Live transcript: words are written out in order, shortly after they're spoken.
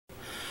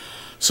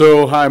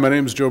So, hi, my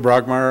name is Joe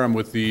Brockmeier. I'm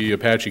with the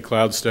Apache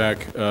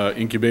CloudStack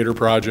incubator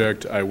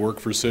project. I work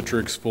for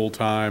Citrix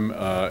full-time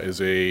as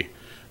a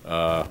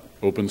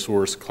open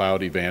source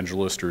cloud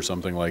evangelist or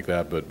something like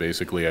that, but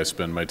basically I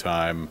spend my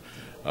time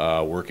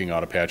working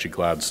on Apache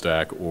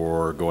CloudStack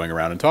or going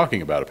around and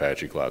talking about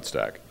Apache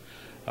CloudStack.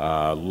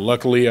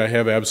 Luckily, I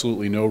have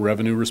absolutely no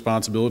revenue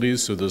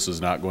responsibilities, so this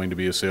is not going to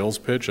be a sales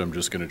pitch. I'm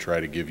just going to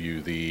try to give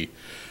you the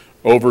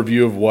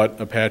overview of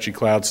what Apache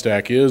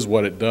CloudStack is,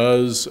 what it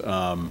does.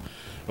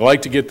 I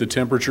like to get the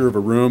temperature of a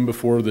room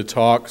before the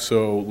talk,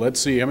 so let's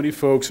see how many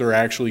folks are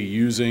actually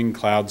using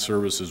cloud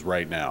services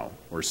right now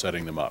or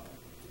setting them up.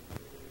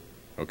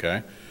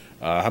 Okay.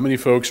 How many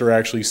folks are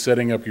actually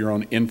setting up your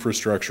own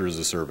infrastructure as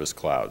a service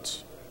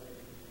clouds?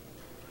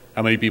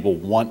 How many people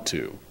want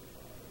to?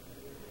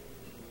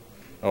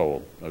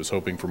 Oh, I was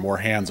hoping for more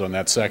hands on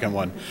that second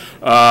one.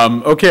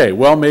 Okay,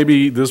 well,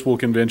 maybe this will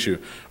convince you.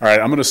 All right,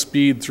 I'm going to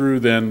speed through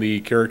then the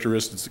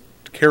characteristics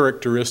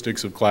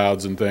of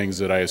clouds and things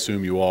that I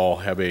assume you all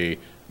have a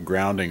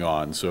grounding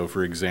on. So,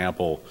 for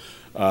example,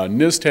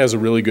 NIST has a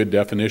really good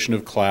definition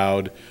of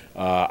cloud.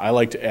 I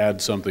like to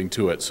add something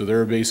to it. So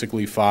there are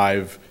basically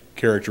 5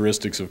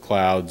 characteristics of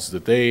clouds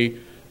that they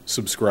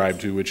subscribe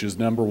to, which is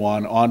number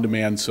 1,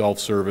 on-demand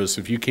self-service.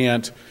 If you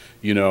can't,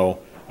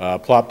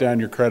 plop down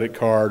your credit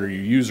card or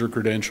your user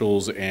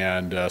credentials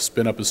and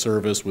spin up a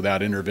service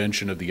without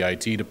intervention of the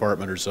IT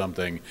department or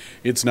something,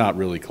 it's not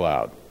really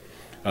cloud.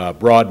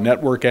 Broad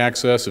network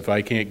access, if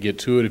I can't get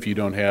to it, if you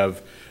don't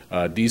have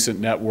a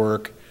decent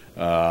network,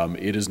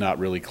 it is not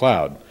really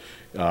cloud.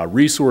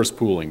 Resource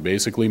pooling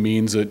basically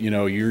means that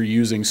you're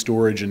using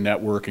storage and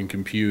network and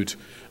compute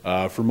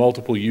for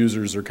multiple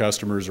users or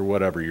customers or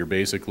whatever. You're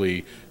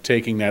basically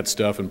taking that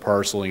stuff and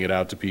parceling it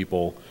out to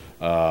people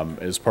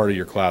as part of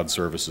your cloud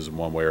services in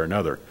one way or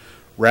another.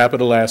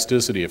 Rapid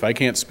elasticity, if I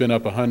can't spin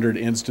up 100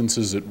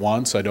 instances at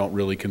once, I don't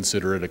really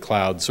consider it a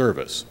cloud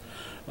service.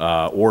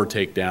 Or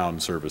take down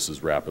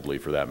services rapidly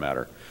for that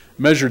matter.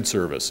 Measured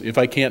service, if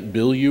I can't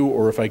bill you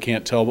or if I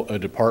can't tell a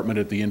department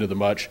at the end of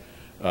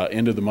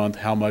the month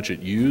how much it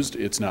used,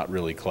 it's not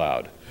really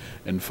cloud.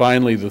 And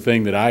finally, the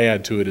thing that I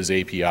add to it is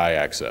API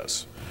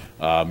access.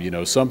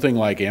 Something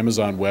like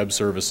Amazon Web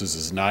Services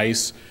is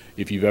nice.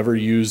 If you've ever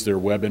used their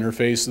web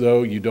interface,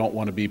 though, you don't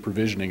want to be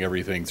provisioning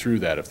everything through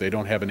that. If they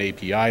don't have an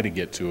API to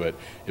get to it,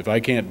 if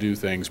I can't do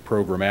things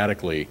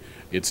programmatically,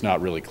 it's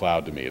not really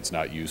cloud to me. It's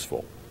not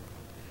useful.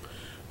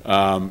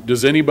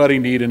 Does anybody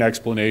need an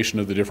explanation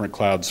of the different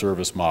cloud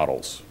service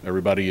models?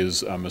 Everybody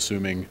is, I'm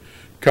assuming,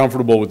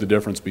 comfortable with the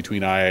difference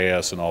between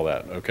IaaS and all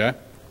that, okay?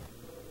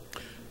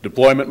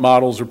 Deployment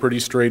models are pretty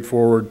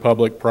straightforward,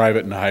 public,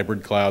 private, and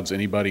hybrid clouds.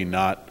 Anybody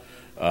not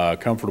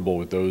comfortable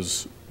with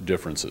those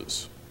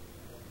differences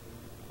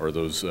or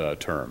those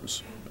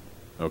terms?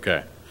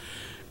 Okay.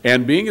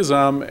 And being as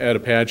I'm at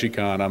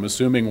ApacheCon, I'm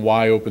assuming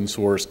why open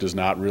source does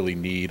not really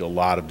need a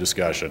lot of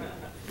discussion.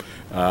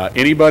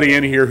 Anybody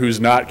in here who's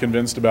not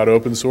convinced about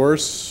open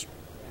source?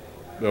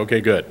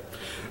 Okay, good.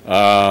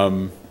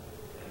 Every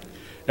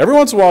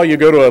once in a while you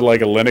go to a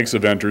Linux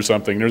event or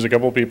something, there's a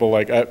couple of people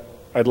like,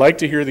 I'd like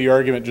to hear the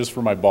argument just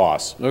for my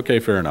boss. Okay,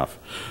 fair enough.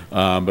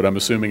 But I'm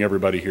assuming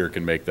everybody here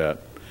can make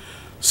that.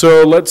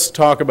 So let's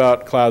talk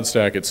about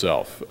CloudStack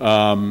itself.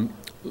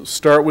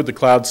 Start with the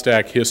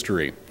CloudStack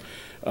history.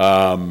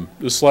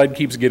 This slide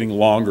keeps getting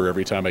longer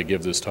every time I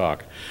give this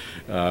talk.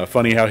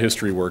 Funny how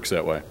history works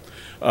that way.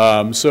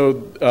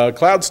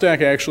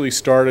 CloudStack actually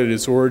started,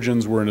 its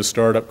origins were in a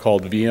startup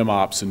called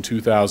VMOps in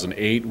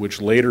 2008,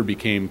 which later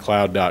became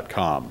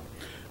Cloud.com.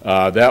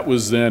 That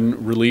was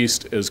then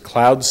released as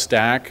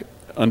CloudStack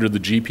under the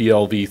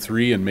GPL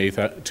v3 in May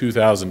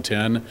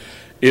 2010.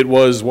 It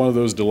was one of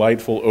those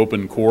delightful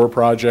open core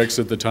projects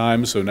at the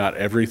time, so not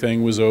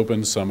everything was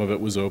open. Some of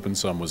it was open,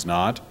 some was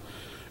not.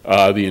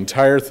 The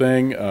entire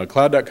thing,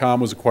 Cloud.com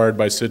was acquired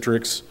by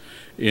Citrix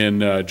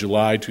in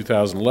July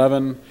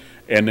 2011.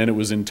 And then it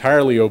was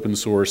entirely open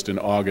sourced in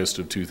August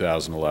of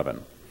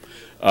 2011.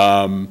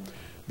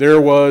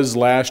 There was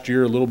last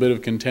year a little bit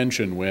of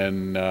contention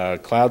when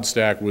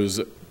CloudStack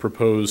was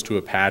proposed to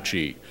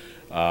Apache,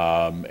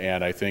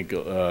 and I think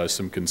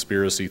some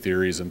conspiracy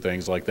theories and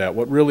things like that.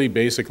 What really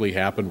basically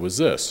happened was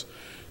this.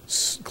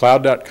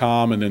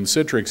 Cloud.com and then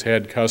Citrix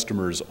had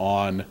customers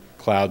on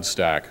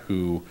CloudStack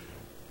who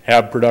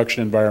have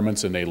production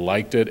environments and they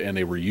liked it and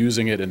they were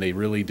using it and they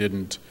really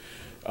didn't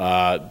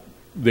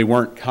they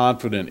weren't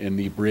confident in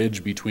the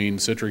bridge between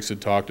Citrix had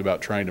talked about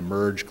trying to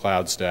merge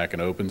CloudStack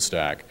and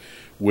OpenStack,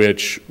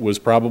 which was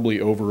probably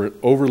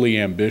overly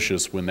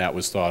ambitious when that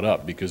was thought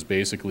up, because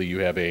basically you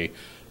have a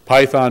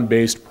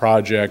Python-based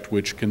project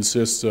which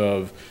consists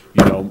of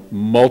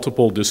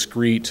multiple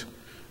discrete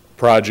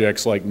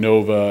projects like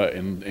Nova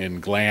and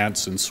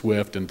Glance and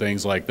Swift and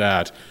things like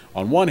that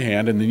on one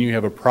hand, and then you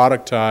have a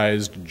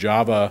productized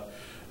Java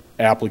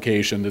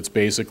application that's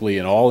basically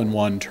an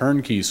all-in-one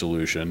turnkey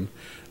solution.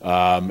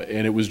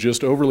 And it was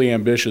just overly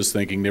ambitious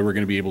thinking they were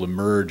going to be able to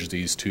merge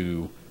these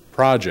two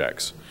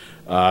projects.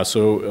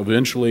 So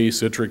eventually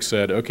Citrix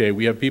said, okay,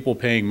 we have people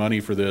paying money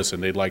for this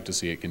and they'd like to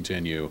see it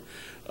continue.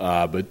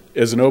 But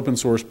as an open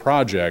source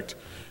project,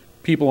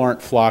 people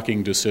aren't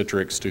flocking to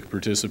Citrix to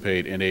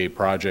participate in a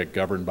project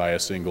governed by a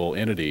single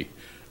entity.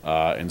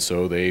 And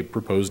so they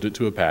proposed it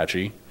to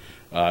Apache.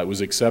 It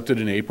was accepted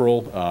in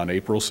April, on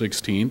April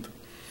 16th.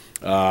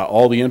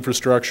 All the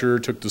infrastructure,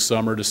 took the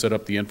summer to set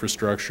up the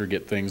infrastructure,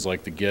 get things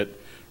like the Git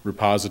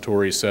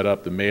repository set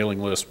up, the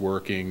mailing list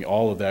working,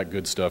 all of that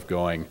good stuff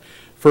going.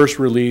 First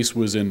release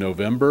was in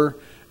November,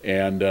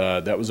 and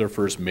that was our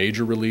first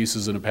major release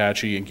as an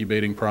Apache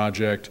incubating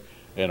project.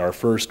 And our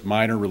first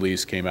minor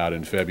release came out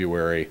in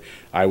February.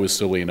 I was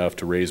silly enough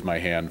to raise my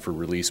hand for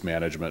release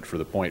management for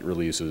the point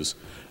releases.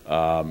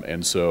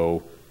 And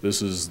so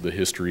this is the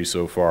history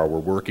so far. We're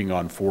working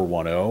on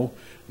 4.1.0,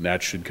 and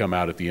that should come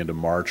out at the end of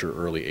March or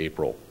early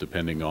April,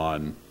 depending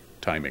on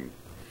timing.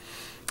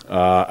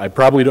 I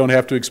probably don't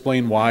have to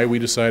explain why we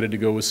decided to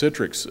go with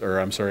Citrix, or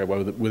I'm sorry,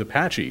 with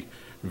Apache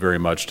very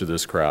much to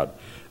this crowd.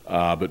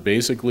 But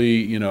basically,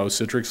 you know,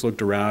 Citrix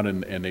looked around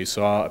and they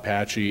saw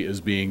Apache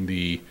as being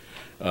the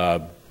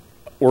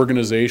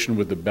organization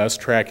with the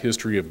best track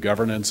history of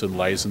governance and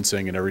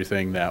licensing and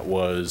everything that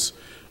was,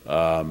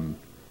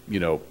 you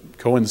know,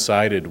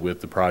 coincided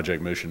with the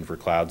project mission for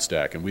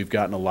CloudStack. And we've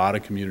gotten a lot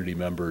of community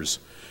members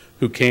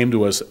who came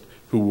to us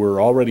who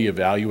were already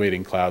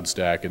evaluating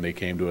CloudStack, and they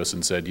came to us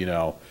and said, you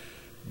know,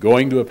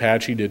 going to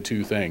Apache did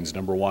two things.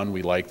 Number one,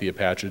 we like the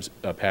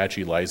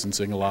Apache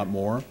licensing a lot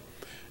more,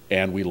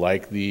 and we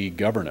like the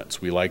governance.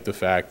 We like the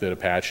fact that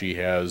Apache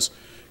has,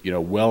 you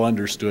know, well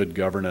understood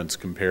governance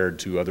compared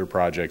to other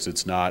projects.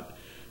 It's not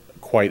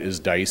quite as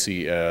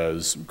dicey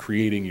as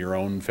creating your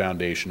own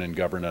foundation and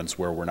governance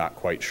where we're not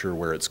quite sure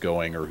where it's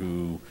going or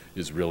who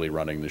is really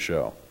running the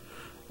show.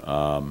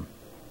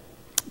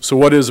 So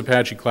what is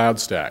Apache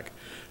CloudStack?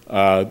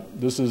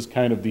 This is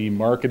kind of the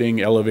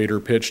marketing elevator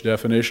pitch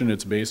definition.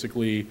 It's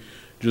basically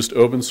just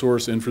open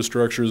source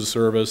infrastructure as a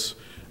service.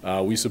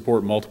 We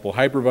support multiple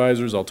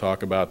hypervisors. I'll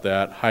talk about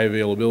that. High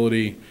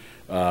availability,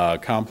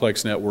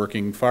 complex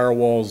networking,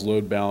 firewalls,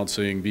 load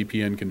balancing,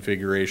 VPN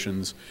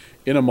configurations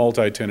in a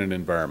multi-tenant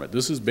environment.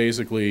 This is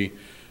basically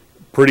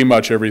pretty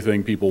much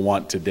everything people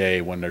want today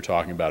when they're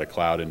talking about a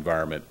cloud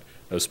environment,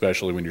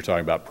 especially when you're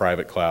talking about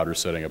private cloud or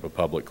setting up a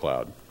public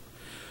cloud.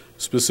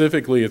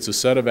 Specifically, it's a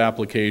set of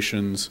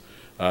applications,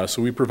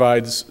 so we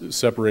provide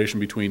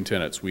separation between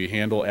tenants. We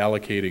handle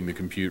allocating the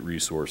compute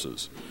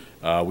resources.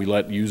 We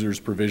let users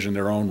provision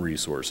their own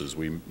resources.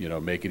 We, you know,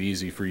 make it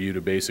easy for you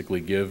to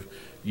basically give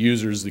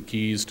users the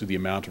keys to the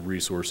amount of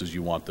resources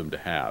you want them to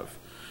have.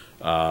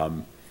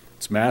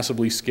 It's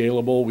massively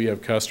scalable. We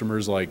have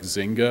customers like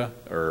Zynga,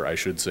 or I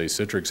should say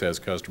Citrix has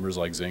customers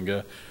like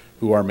Zynga,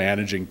 who are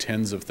managing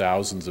tens of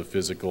thousands of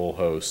physical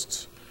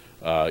hosts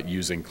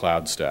using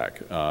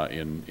CloudStack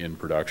in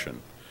production.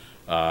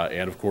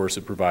 And of course,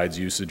 it provides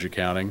usage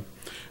accounting.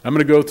 I'm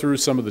going to go through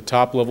some of the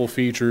top level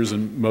features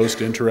and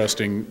most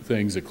interesting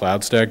things that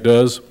CloudStack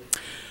does.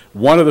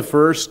 One of the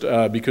first,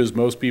 because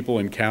most people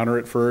encounter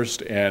it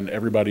first and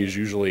everybody's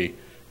usually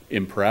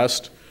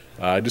impressed,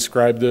 I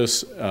described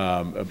this,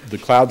 the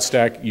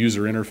CloudStack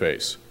user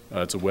interface.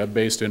 It's a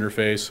web-based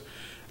interface.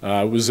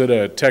 I was at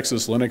a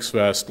Texas Linux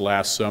Fest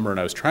last summer and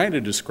I was trying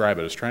to describe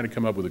it. I was trying to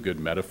come up with a good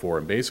metaphor,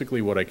 and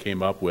basically what I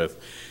came up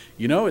with,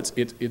 you know, it's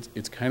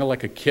kind of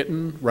like a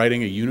kitten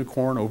riding a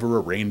unicorn over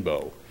a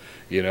rainbow.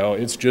 You know,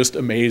 it's just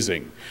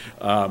amazing.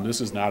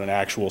 This is not an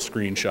actual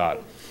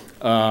screenshot.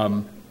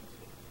 But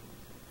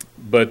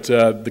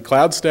the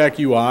CloudStack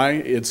UI,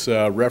 it's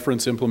a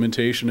reference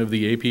implementation of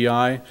the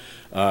API.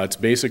 It's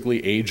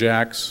basically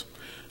AJAX.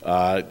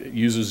 It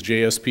uses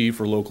JSP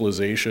for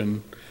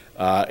localization.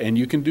 And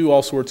you can do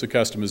all sorts of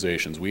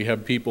customizations. We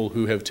have people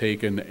who have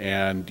taken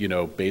and, you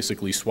know,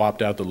 basically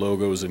swapped out the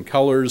logos and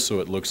colors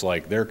so it looks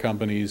like their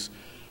companies.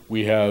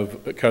 We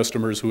have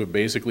customers who have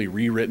basically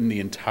rewritten the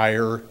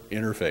entire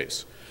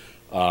interface.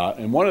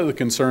 And one of the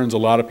concerns a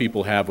lot of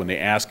people have when they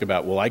ask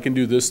about, well, I can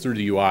do this through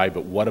the UI,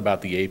 but what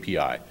about the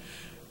API?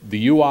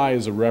 The UI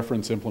is a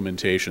reference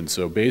implementation,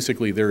 so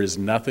basically there is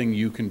nothing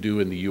you can do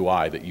in the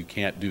UI that you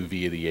can't do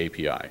via the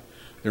API.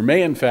 There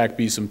may in fact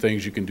be some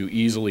things you can do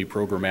easily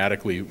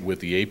programmatically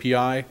with the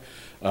API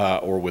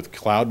or with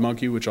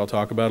CloudMonkey, which I'll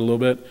talk about a little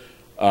bit,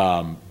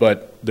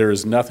 but there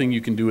is nothing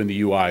you can do in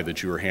the UI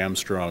that you are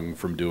hamstrung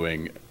from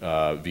doing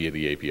via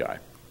the API.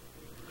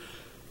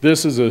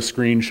 This is a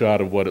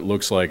screenshot of what it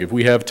looks like. If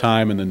we have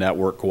time and the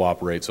network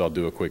cooperates, I'll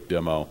do a quick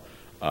demo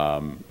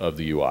of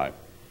the UI,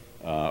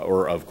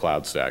 or of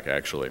CloudStack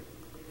actually.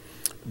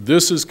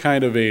 This is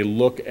kind of a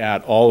look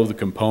at all of the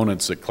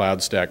components that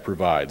CloudStack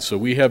provides. So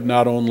we have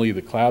not only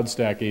the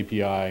CloudStack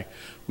API,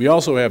 we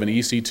also have an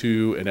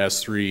EC2 and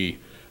S3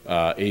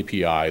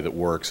 API that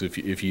works.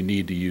 If you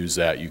need to use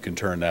that, you can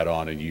turn that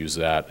on and use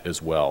that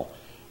as well.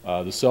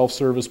 The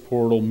self-service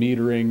portal,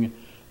 metering,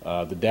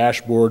 the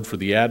dashboard for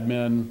the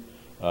admin.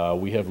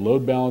 We have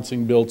load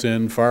balancing built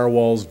in,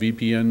 firewalls,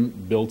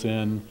 VPN built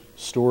in,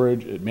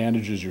 storage. It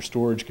manages your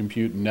storage,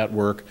 compute, and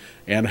network,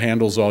 and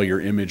handles all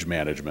your image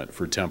management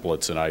for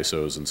templates and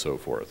ISOs and so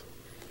forth.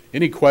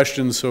 Any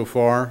questions so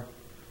far?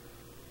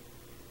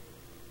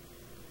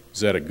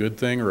 Is that a good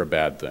thing or a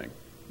bad thing?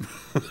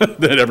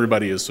 that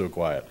everybody is so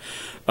quiet.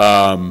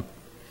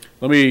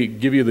 Let me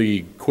give you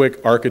the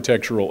quick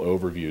architectural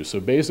overview. So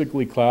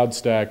basically,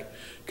 CloudStack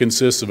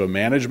consists of a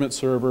management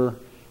server,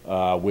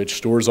 which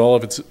stores all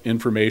of its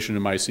information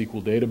in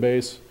MySQL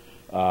database.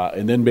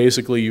 And then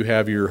basically you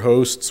have your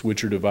hosts,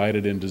 which are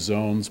divided into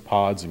zones,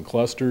 pods, and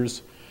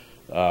clusters.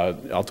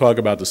 I'll talk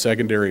about the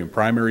secondary and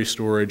primary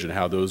storage and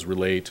how those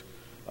relate,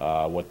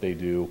 what they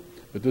do.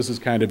 But this is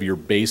kind of your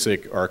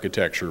basic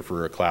architecture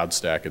for a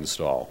CloudStack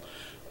install.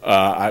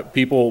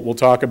 People will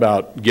talk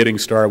about getting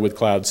started with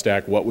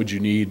CloudStack. What would you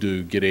need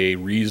to get a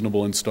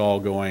reasonable install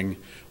going?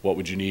 What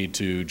would you need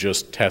to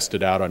just test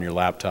it out on your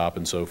laptop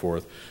and so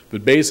forth?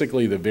 But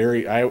basically,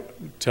 I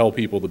tell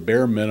people the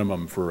bare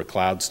minimum for a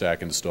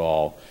CloudStack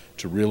install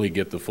to really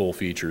get the full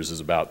features is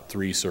about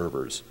 3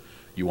 servers.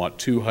 You want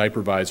 2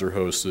 hypervisor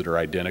hosts that are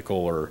identical,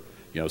 or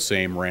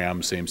same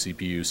RAM, same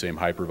CPU, same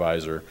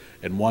hypervisor,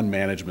 and 1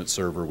 management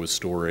server with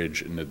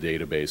storage and the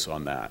database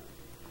on that.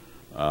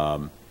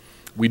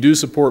 We do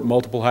support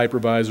multiple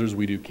hypervisors.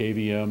 We do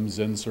KVM,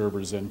 Zen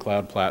Server, Zen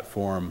Cloud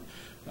Platform,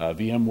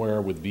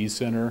 VMware with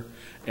vCenter,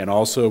 and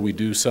also we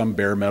do some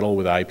bare metal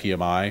with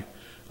IPMI.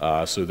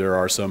 So there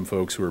are some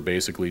folks who are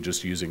basically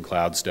just using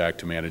CloudStack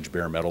to manage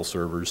bare metal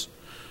servers.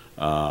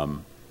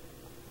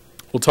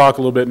 We'll talk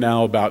a little bit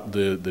now about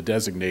the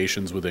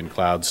designations within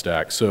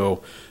CloudStack.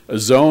 So a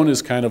zone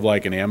is kind of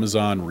like an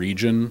Amazon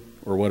region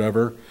or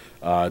whatever.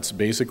 It's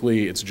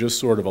just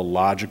sort of a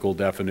logical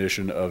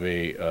definition of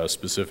a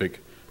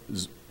specific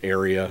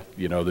area,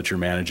 that you're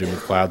managing with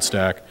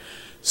CloudStack.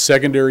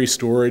 Secondary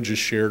storage is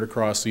shared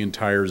across the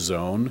entire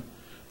zone,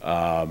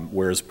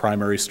 whereas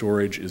primary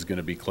storage is going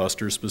to be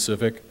cluster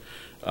specific.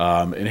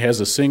 It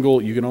has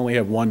you can only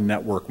have 1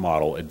 network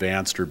model,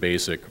 advanced or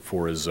basic,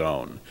 for a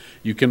zone.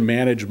 You can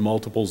manage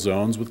multiple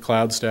zones with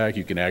CloudStack.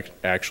 You can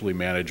actually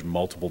manage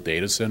multiple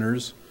data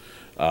centers,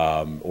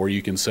 or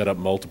you can set up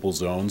multiple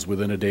zones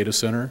within a data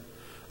center.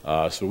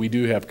 So we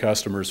do have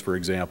customers, for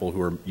example,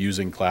 who are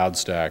using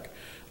CloudStack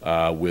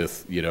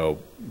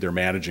they're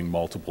managing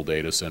multiple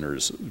data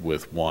centers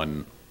with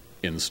 1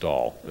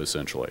 install,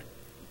 essentially.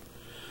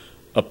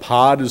 A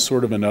pod is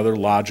sort of another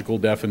logical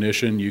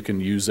definition. You can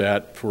use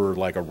that for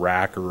like a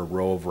rack or a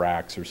row of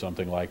racks or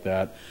something like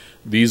that.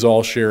 These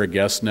all share a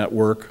guest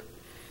network.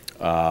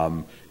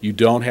 You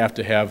don't have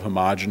to have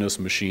homogeneous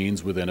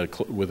machines within a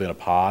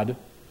pod.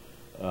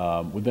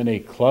 Within a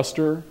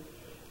cluster,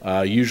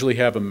 usually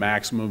have a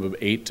maximum of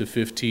 8 to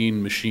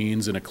 15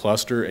 machines in a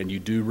cluster, and you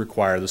do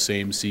require the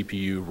same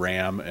CPU,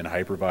 RAM, and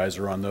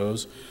hypervisor on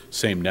those,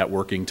 same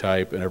networking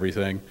type and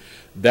everything.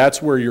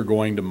 That's where you're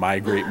going to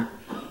migrate.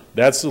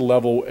 That's the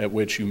level at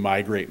which you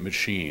migrate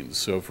machines.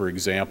 So for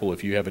example,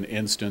 if you have an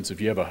instance, if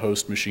you have a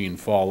host machine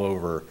fall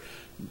over,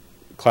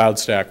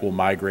 CloudStack will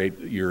migrate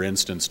your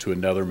instance to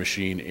another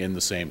machine in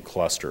the same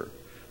cluster.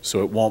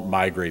 So it won't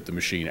migrate the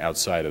machine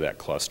outside of that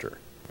cluster,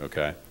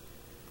 okay?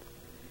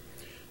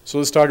 So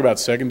let's talk about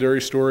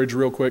secondary storage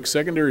real quick.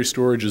 Secondary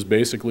storage is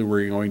basically where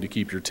you're going to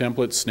keep your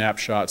templates,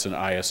 snapshots, and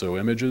ISO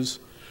images.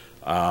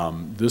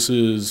 This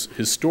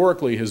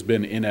historically has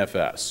been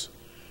NFS.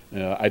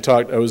 I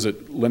was at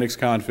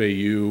LinuxConf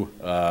AU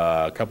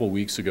a couple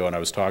weeks ago, and I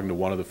was talking to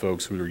one of the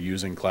folks who are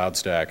using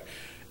CloudStack.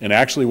 And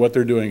actually what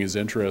they're doing is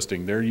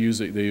interesting. They're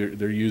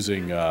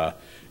using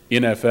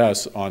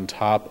NFS on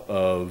top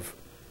of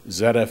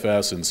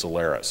ZFS and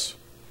Solaris.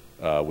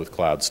 With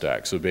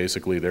CloudStack. So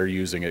basically they're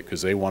using it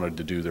because they wanted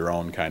to do their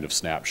own kind of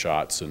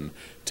snapshots and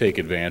take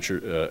advantage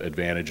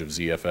of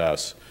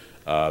ZFS.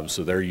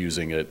 So they're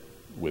using it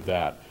with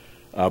that.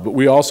 But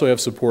we also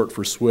have support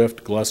for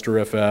Swift,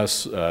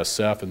 GlusterFS,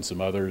 Ceph, and some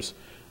others.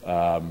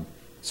 So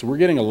we're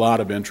getting a lot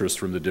of interest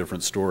from the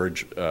different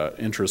storage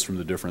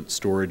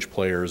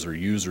players or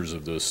users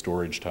of those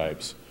storage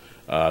types,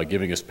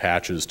 giving us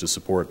patches to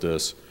support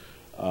this.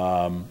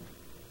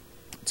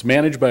 It's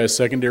managed by a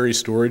secondary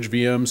storage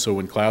VM, so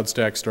when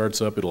CloudStack starts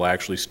up, it'll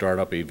actually start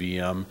up a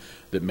VM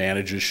that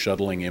manages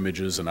shuttling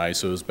images and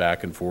ISOs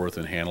back and forth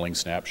and handling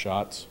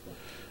snapshots.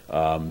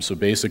 So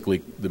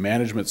basically, the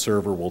management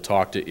server will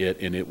talk to it,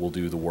 and it will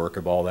do the work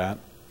of all that.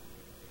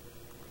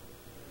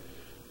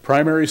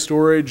 Primary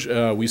storage,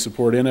 we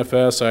support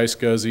NFS,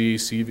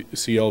 iSCSI,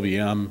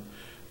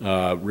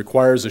 CLVM.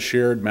 Requires a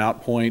shared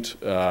mount point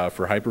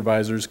for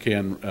hypervisors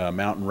can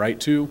mount and write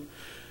to.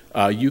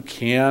 You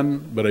can,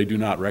 but I do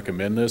not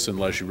recommend this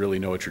unless you really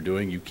know what you're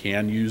doing. You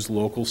can use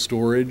local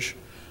storage,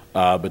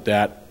 but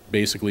that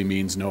basically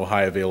means no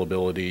high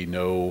availability,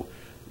 no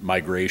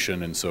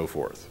migration, and so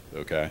forth,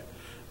 okay?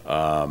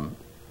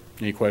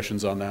 Any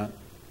questions on that?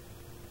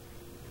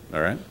 All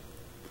right.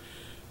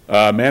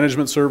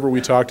 Management server, we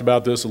talked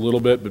about this a little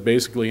bit, but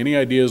basically any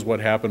ideas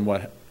what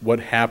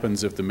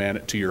happens if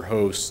to your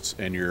hosts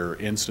and your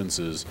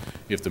instances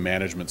if the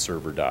management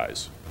server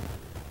dies?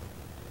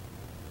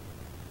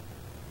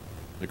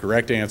 The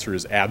correct answer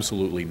is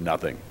absolutely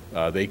nothing.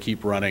 They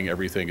keep running,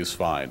 everything is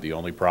fine. The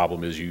only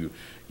problem is you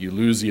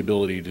lose the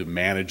ability to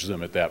manage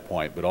them at that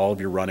point, but all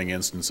of your running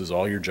instances,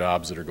 all your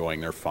jobs that are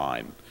going, they're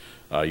fine.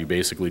 You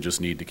basically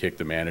just need to kick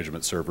the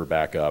management server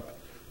back up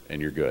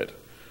and you're good.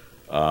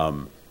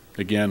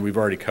 Again, we've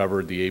already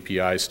covered the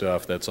API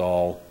stuff. That's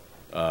all.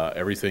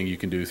 Everything you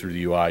can do through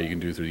the UI, you can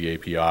do through the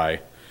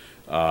API.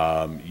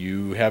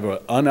 You have an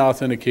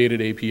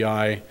unauthenticated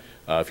API.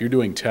 If you're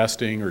doing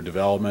testing or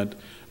development,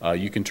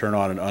 you can turn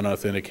on an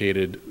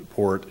unauthenticated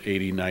port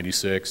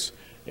 8096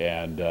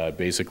 and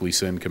basically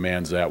send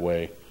commands that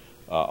way.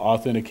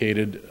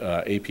 Authenticated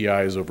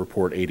APIs over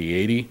port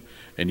 8080,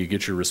 and you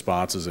get your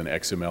responses in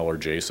XML or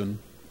JSON,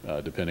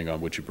 depending on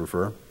what you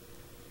prefer.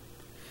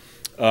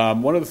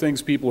 One of the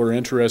things people are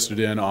interested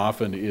in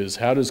often is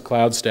how does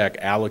CloudStack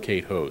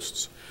allocate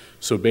hosts?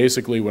 So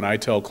basically when I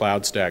tell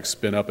CloudStack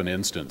spin up an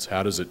instance,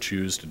 how does it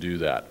choose to do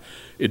that?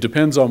 It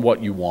depends on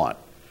what you want.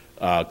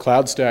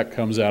 CloudStack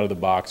comes out of the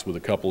box with a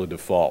couple of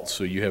defaults.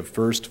 So you have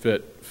first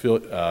fit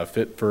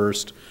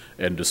first,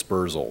 and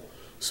dispersal.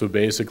 So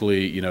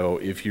basically, you know,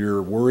 if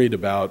you're worried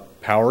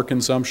about power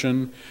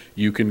consumption,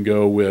 you can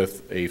go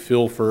with a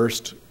fill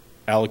first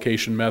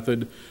allocation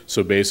method.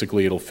 So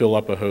basically it'll fill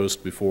up a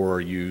host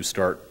before you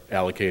start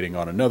allocating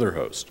on another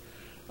host.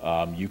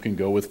 You can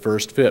go with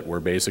first fit, where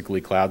basically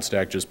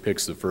CloudStack just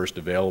picks the first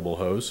available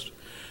host.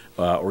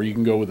 Or you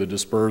can go with a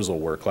dispersal,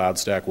 where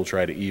CloudStack will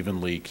try to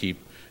evenly keep,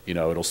 you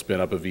know, it'll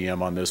spin up a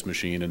VM on this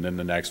machine and then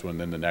the next one,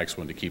 then the next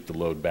one to keep the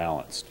load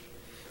balanced.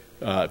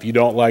 If you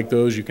don't like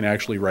those, you can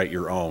actually write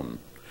your own.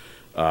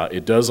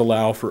 It does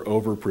allow for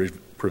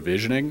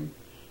over-provisioning,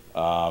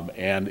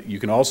 and you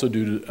can also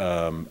do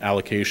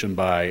allocation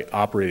by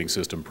operating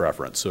system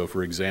preference. So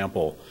for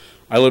example,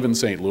 I live in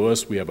St.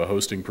 Louis. We have a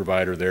hosting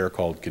provider there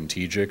called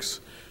Contigix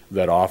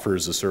that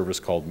offers a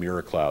service called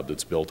MiraCloud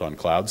that's built on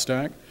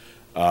CloudStack.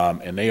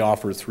 And they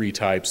offer three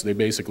types. They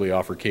basically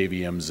offer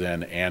KVM,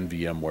 Zen, and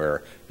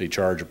VMware. They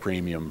charge a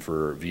premium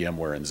for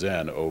VMware and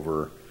Zen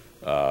over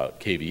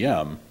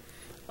KVM.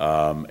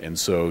 And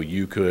so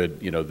you could,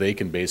 you know, they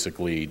can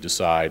basically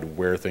decide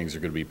where things are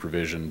going to be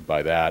provisioned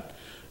by that.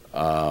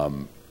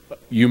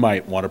 You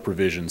might want to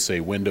provision,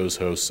 say, Windows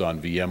hosts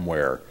on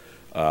VMware,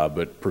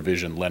 but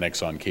provision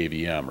Linux on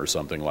KVM or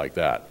something like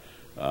that.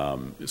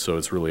 So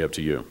it's really up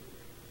to you.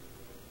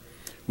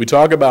 We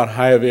talk about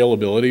high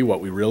availability. What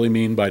we really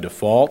mean by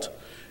default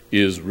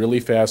is really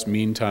fast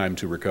mean time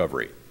to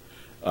recovery.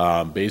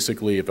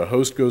 Basically, if a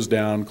host goes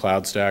down,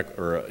 CloudStack,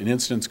 or an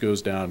instance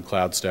goes down,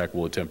 CloudStack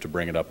will attempt to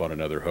bring it up on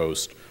another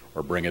host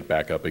or bring it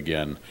back up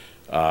again.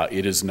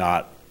 It is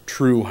not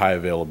true high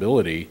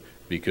availability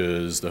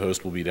because the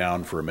host will be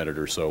down for a minute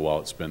or so while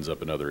it spins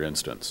up another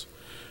instance.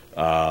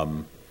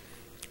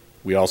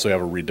 We also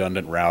have a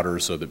redundant router,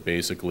 so that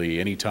basically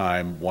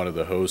anytime one of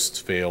the hosts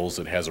fails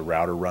that has a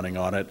router running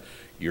on it,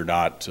 you're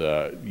not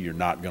going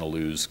to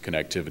lose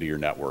connectivity or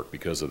network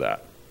because of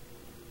that.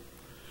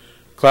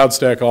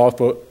 CloudStack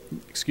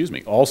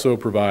also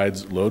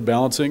provides load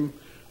balancing.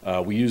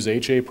 We use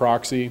HA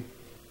proxy,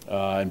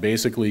 and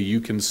basically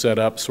you can set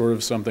up sort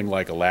of something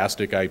like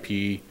Elastic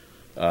IP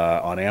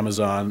on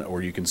Amazon,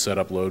 or you can set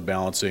up load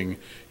balancing.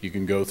 You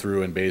can go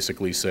through and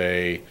basically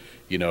say,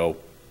 you know,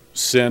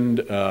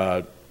 send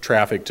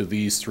traffic to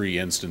these three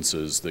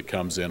instances that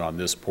comes in on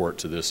this port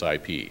to this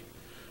IP,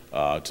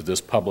 to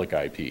this public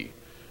IP.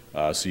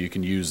 So you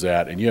can use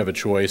that, and you have a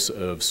choice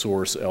of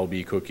source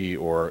LB cookie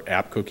or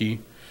app cookie.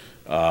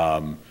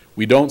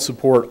 We don't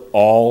support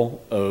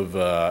all of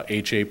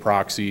HA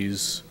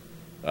proxies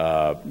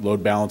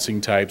load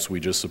balancing types. We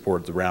just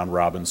support the round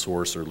robin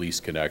source or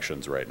least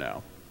connections right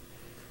now.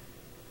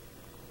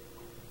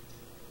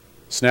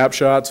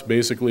 Snapshots,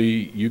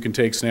 basically you can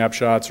take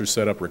snapshots or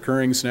set up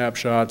recurring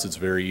snapshots. It's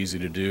very easy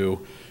to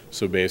do.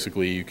 So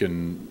basically you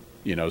can,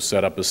 you know,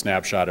 set up a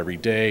snapshot every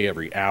day,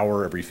 every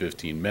hour, every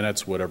 15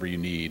 minutes, whatever you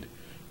need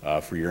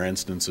for your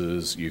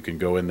instances. You can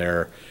go in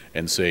there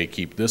and say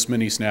keep this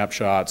many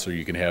snapshots, or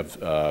you can have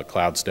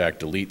CloudStack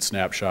delete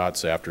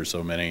snapshots after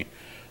so many.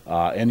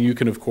 And you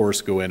can of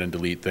course go in and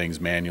delete things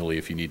manually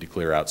if you need to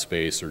clear out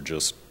space or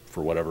just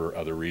for whatever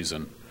other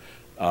reason.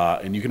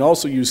 And you can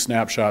also use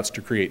snapshots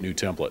to create new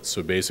templates.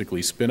 So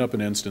basically spin up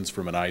an instance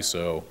from an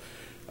ISO,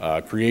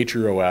 create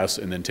your OS,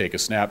 and then take a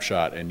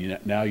snapshot, and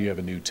now you have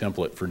a new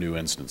template for new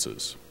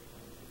instances.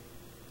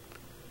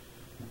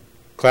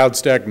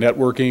 CloudStack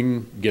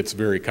networking gets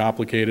very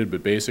complicated,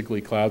 but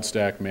basically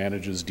CloudStack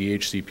manages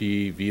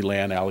DHCP,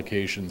 VLAN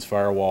allocations,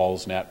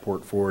 firewalls, NAT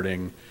port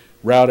forwarding,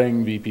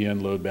 routing,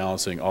 VPN load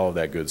balancing, all of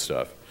that good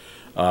stuff.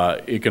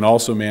 It can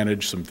also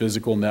manage some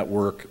physical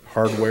network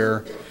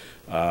hardware.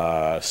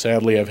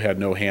 Sadly, I've had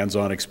no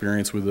hands-on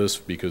experience with this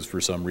because for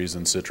some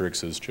reason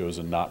Citrix has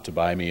chosen not to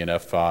buy me an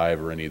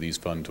F5 or any of these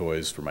fun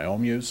toys for my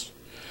home use.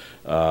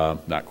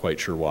 Not quite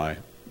sure why.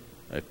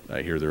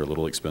 I hear they're a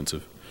little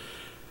expensive.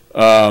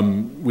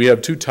 We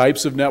have two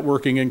types of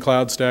networking in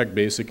CloudStack,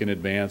 basic and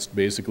advanced.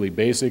 Basically,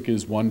 basic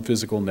is one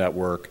physical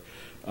network.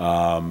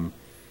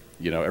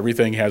 You know,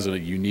 everything has a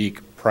unique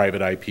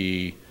private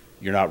IP.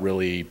 You're not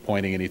really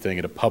pointing anything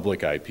at a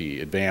public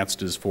IP.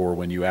 Advanced is for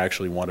when you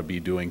actually want to be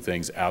doing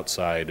things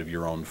outside of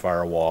your own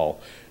firewall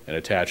and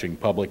attaching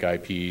public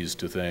IPs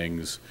to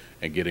things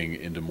and getting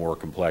into more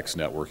complex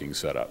networking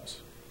setups.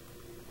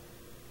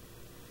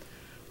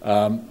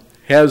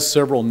 has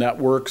several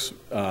networks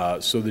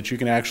so that you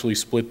can actually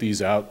split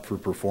these out for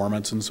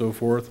performance and so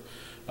forth.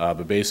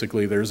 But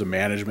basically, there's a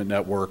management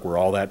network where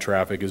all that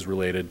traffic is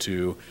related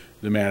to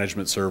the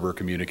management server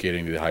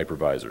communicating to the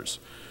hypervisors.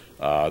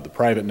 The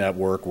private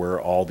network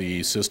where all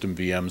the system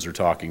VMs are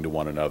talking to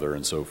one another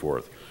and so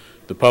forth.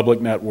 The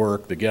public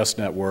network, the guest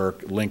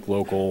network, link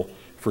local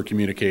for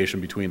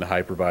communication between the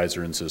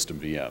hypervisor and system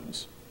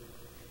VMs.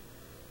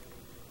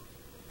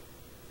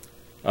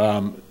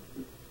 A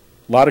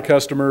lot of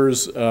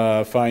customers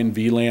find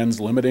VLANs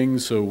limiting,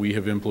 so we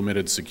have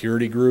implemented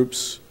security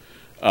groups,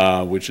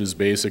 which is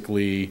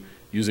basically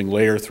using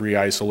layer 3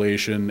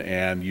 isolation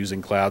and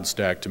using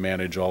CloudStack to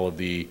manage all of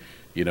the,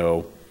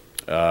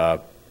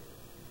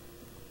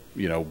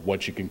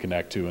 what you can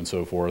connect to and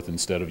so forth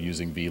instead of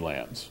using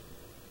VLANs.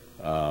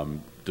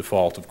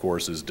 Default, of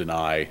course, is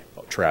deny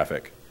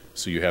traffic,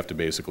 so you have to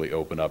basically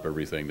open up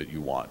everything that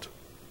you want.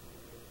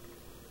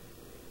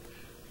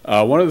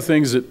 One of the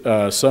things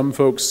that some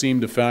folks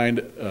seem to find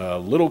a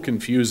little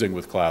confusing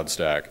with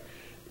CloudStack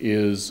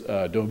is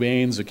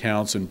domains,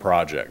 accounts, and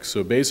projects.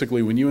 So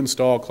basically, when you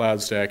install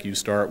CloudStack, you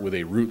start with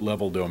a root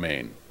level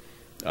domain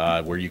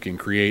where you can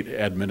create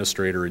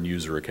administrator and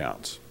user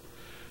accounts.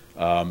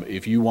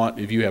 If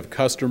you have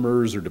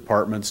customers or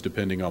departments,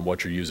 depending on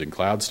what you're using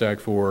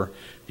CloudStack for,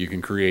 you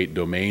can create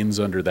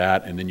domains under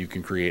that, and then you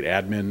can create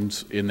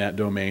admins in that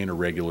domain or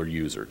regular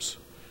users.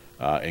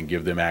 And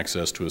give them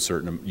access to a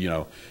certain,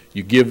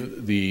 you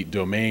give the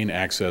domain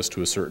access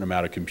to a certain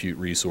amount of compute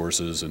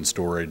resources and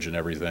storage and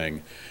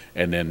everything,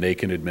 and then they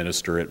can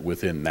administer it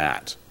within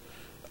that.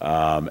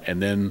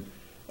 And then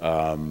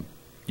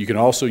you can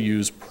also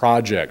use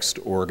projects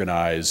to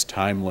organize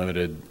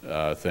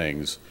time-limited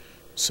things.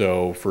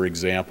 So, for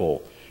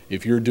example,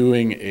 if you're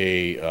doing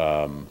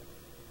a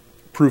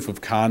proof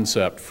of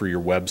concept for your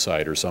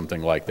website or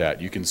something like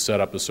that, you can set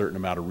up a certain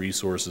amount of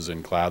resources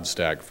in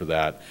CloudStack for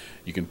that.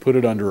 You can put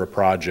it under a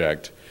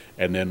project,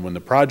 and then when the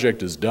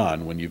project is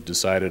done, when you've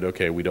decided,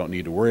 okay, we don't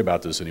need to worry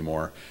about this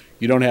anymore,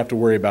 you don't have to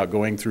worry about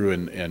going through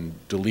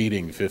and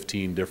deleting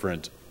 15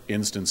 different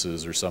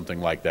instances or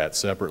something like that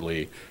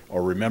separately,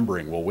 or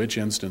remembering, well, which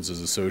instance is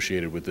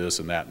associated with this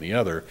and that and the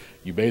other.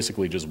 You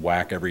basically just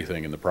whack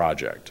everything in the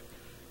project.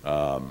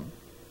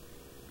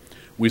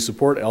 We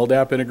support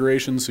LDAP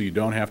integration, so you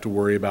don't have to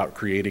worry about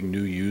creating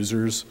new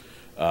users.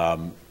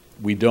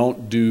 We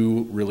don't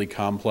do really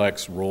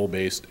complex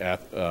role-based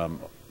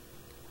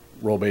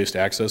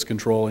access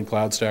control in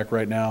CloudStack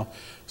right now.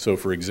 So,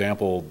 for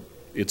example,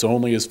 it's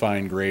only as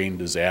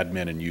fine-grained as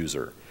admin and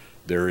user.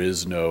 There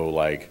is no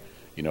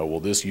well,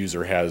 this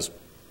user has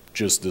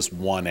just this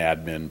one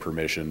admin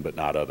permission, but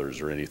not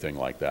others or anything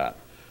like that.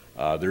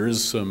 There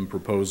is some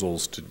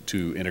proposals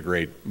to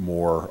integrate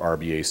more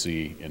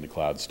RBAC into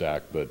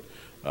CloudStack, but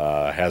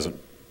hasn't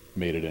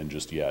made it in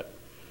just yet.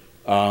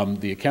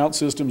 The account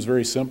system is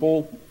very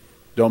simple.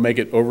 Don't make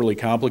it overly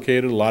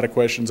complicated. A lot of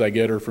questions I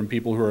get are from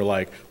people who are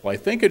like, well, I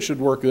think it should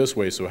work this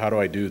way, so how do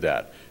I do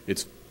that?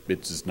 It's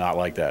just not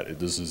like that.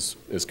 This is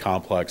as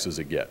complex as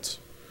it gets.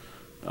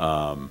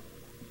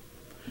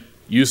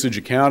 Usage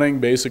accounting,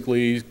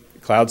 basically,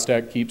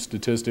 CloudStack keeps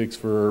statistics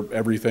for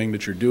everything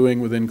that you're doing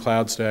within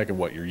CloudStack and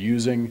what you're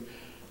using.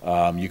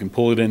 You can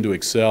pull it into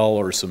Excel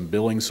or some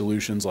billing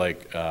solutions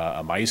like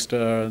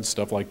Amaista and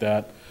stuff like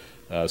that.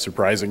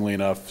 Surprisingly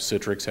enough,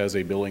 Citrix has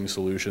a billing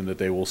solution that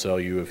they will sell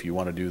you if you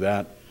want to do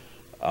that.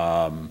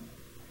 But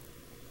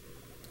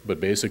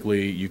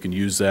basically, you can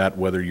use that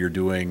whether you're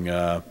doing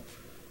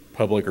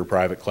public or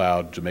private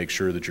cloud to make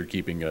sure that you're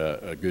keeping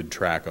a good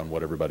track on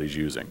what everybody's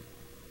using.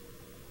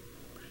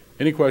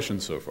 Any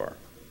questions so far?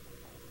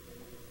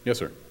 Yes,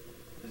 sir.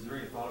 Is there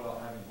any thought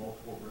about having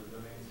multiple root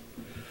domains?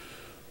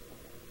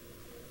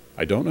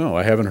 I don't know.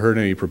 I haven't heard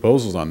any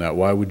proposals on that.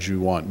 Why would you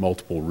want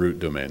multiple root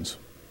domains?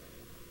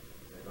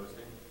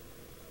 Hosting?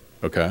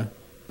 Okay.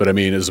 But I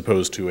mean, as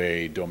opposed to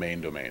a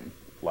domain,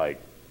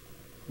 like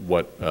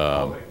what?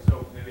 So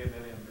maybe I'm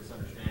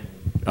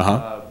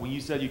misunderstanding. When you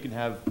said you can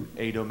have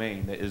a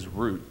domain that is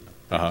root,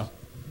 if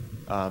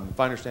I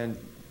understand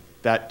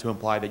that to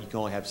imply that you can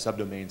only have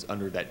subdomains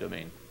under that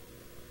domain.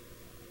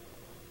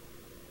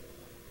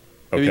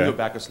 Maybe you can go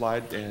back a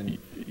slide and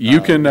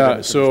you can.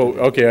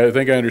 Okay, I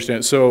think I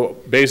understand. So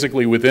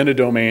basically, within a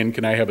domain,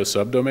 can I have a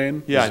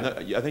subdomain? Yeah,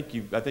 I think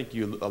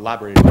you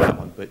elaborated on that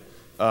one, but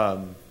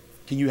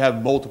can you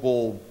have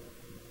multiple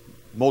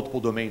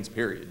domains?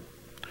 Period.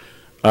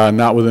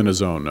 Not within a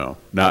zone, no.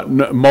 Not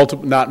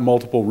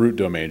multiple root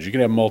domains. You can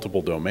have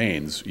multiple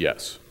domains,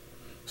 yes.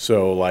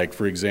 So, like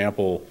for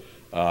example,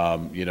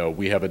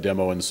 we have a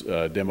demo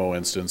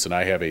instance, and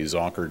I have a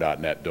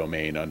zonker.net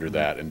domain under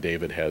that, and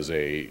David has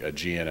a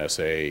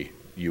GNSA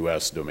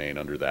US domain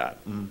under that.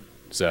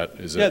 Is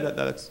that?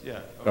 That's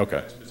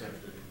Okay.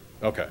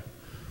 Okay.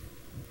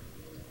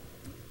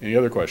 Any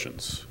other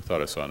questions?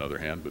 Thought I saw another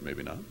hand, but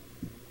maybe not.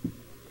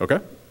 Okay.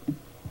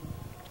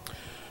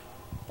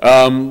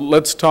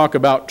 Let's talk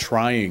about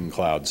trying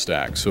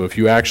CloudStack. So if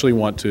you actually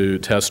want to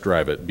test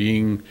drive it,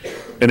 being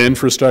an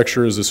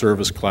infrastructure as a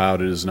service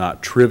cloud, it is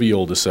not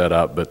trivial to set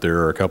up, but there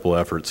are a couple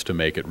efforts to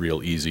make it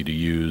real easy to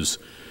use.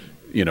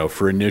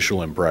 for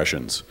initial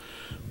impressions.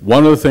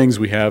 One of the things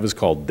we have is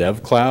called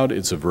DevCloud.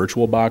 It's a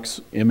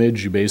VirtualBox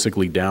image. You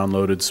basically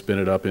download it, spin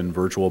it up in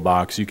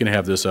VirtualBox. You can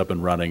have this up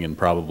and running in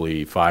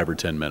probably 5 or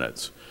 10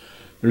 minutes.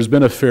 There's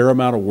been a fair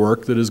amount of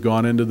work that has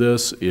gone into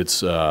this.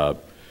 It's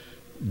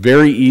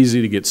very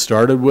easy to get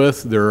started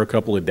with. There are a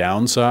couple of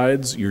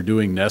downsides. You're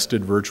doing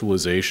nested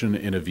virtualization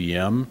in a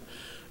VM.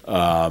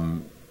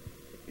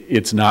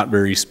 It's not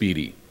very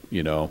speedy,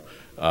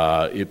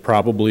 It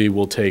probably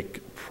will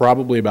take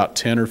about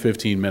 10 or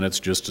 15 minutes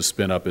just to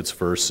spin up its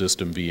first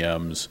system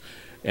VMs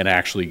and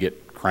actually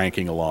get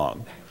cranking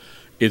along.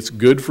 It's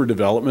good for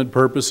development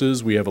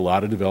purposes. We have a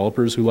lot of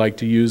developers who like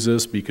to use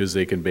this because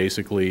they can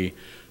basically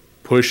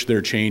push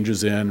their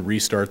changes in,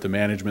 restart the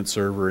management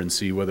server and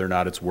see whether or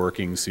not it's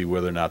working, see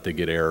whether or not they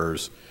get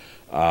errors.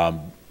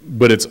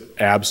 But it's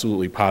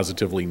absolutely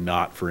positively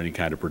not for any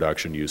kind of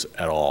production use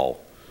at all.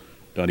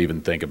 Don't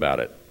even think about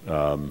it.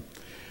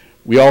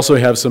 We also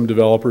have some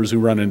developers who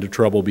run into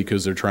trouble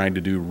because they're trying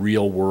to do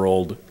real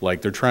world,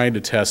 like they're trying to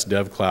test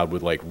DevCloud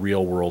with like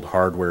real world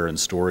hardware and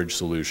storage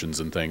solutions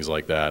and things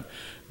like that.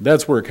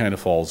 That's where it kind of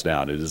falls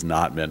down. It is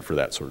not meant for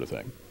that sort of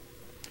thing.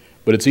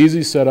 But it's easy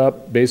to set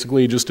up.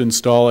 Basically, just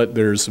install it.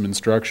 There's some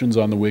instructions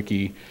on the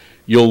wiki.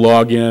 You'll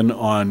log in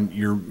on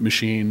your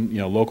machine,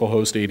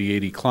 localhost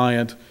 8080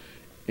 client,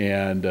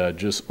 and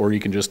or you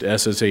can just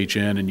SSH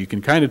in, and you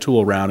can kind of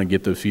tool around and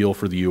get the feel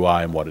for the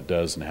UI and what it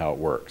does and how it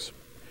works.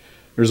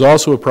 There's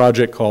also a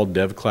project called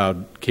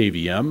DevCloud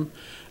KVM.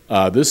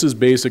 This is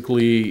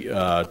basically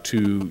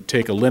to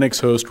take a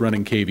Linux host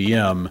running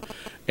KVM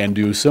and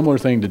do a similar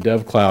thing to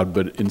DevCloud,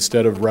 but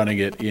instead of running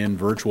it in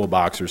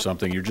VirtualBox or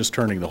something, you're just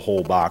turning the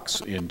whole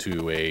box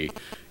into a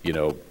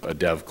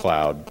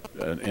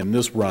DevCloud, and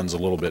this runs a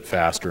little bit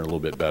faster and a little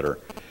bit better.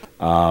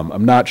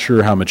 I'm not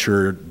sure how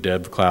mature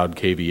DevCloud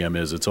KVM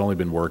is. It's only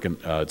been working.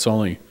 It's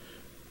only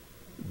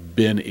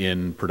been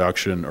in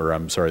production, or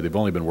I'm sorry, they've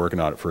only been working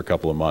on it for a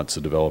couple of months,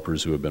 the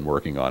developers who have been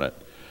working on it.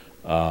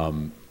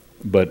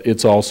 But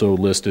it's also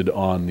listed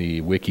on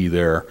the wiki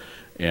there,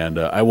 and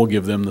I will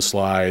give them the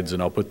slides,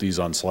 and I'll put these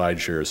on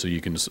SlideShare so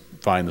you can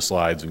find the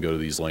slides and go to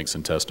these links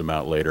and test them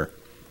out later.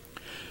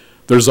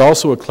 There's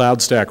also a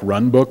CloudStack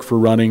runbook for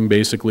running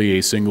basically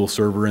a single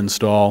server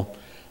install.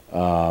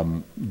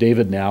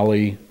 David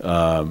Nally,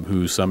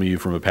 who some of you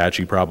from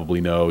Apache probably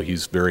know,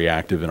 he's very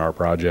active in our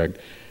project.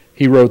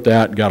 He wrote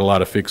that, got a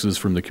lot of fixes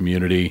from the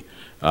community.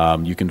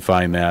 You can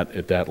find that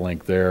at that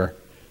link there.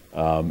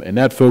 And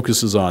that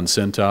focuses on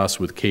CentOS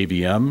with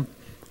KVM.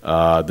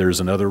 There's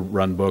another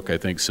runbook. I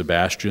think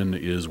Sebastian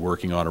is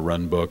working on a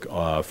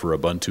runbook for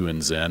Ubuntu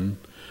and Zen.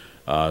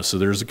 So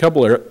there's a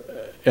couple of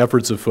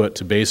efforts afoot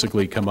to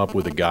basically come up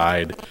with a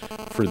guide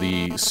for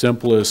the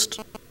simplest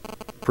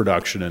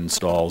production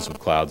installs of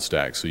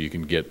CloudStack, so you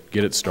can get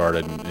it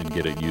started and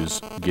get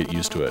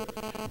used to it.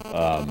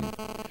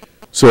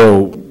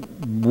 So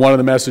one of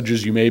the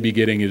messages you may be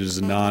getting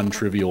is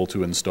non-trivial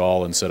to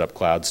install and set up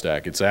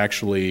CloudStack. It's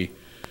actually,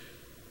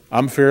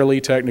 I'm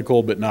fairly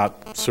technical, but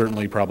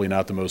probably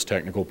not the most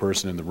technical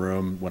person in the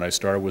room. When I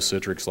started with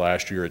Citrix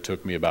last year, it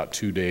took me about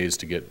 2 days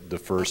to get the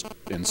first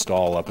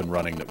install up and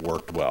running that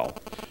worked well,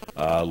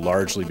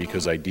 largely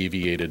because I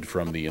deviated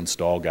from the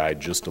install guide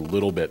just a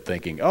little bit,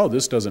 thinking, oh,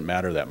 this doesn't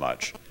matter that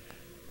much.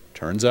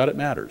 Turns out it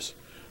matters.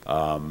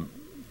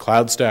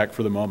 CloudStack,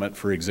 for the moment,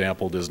 for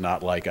example, does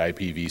not like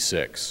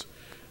IPv6.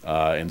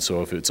 And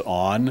so if it's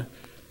on,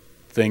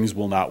 things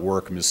will not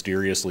work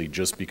mysteriously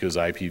just because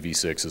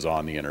IPv6 is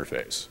on the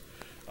interface.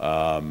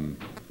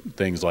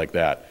 Things like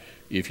that.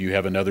 If you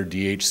have another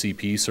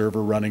DHCP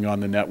server running on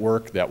the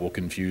network, that will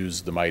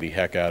confuse the mighty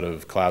heck out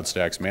of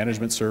CloudStack's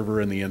management server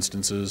in the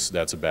instances.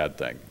 That's a bad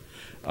thing.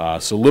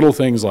 So little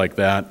things like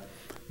that.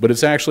 But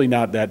it's actually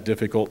not that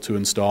difficult to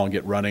install and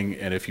get running.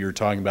 And if you're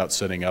talking about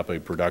setting up a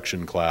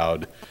production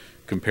cloud,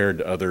 compared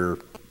to other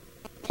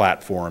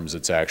platforms,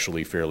 it's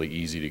actually fairly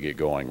easy to get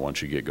going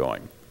once you get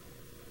going.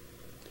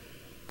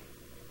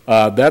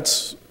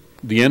 That's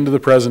the end of the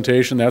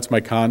presentation. That's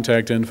my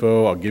contact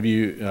info. I'll give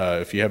you,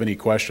 if you have any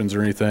questions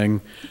or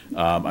anything.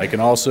 I can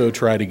also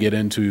try to get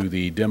into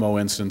the demo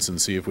instance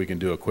and see if we can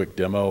do a quick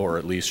demo, or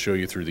at least show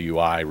you through the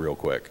UI real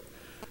quick.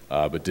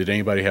 But did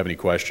anybody have any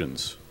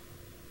questions?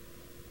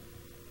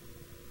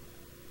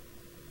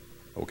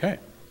 Okay.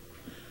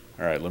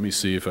 All right, let me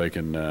see if I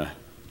can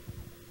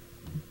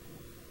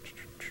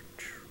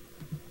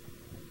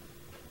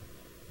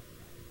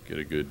get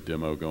a good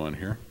demo going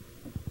here.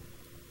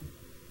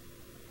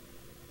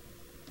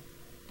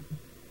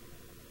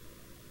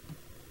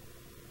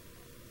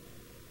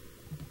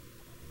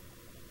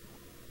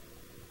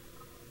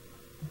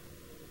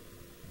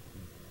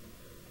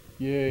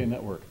 Yay,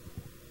 network.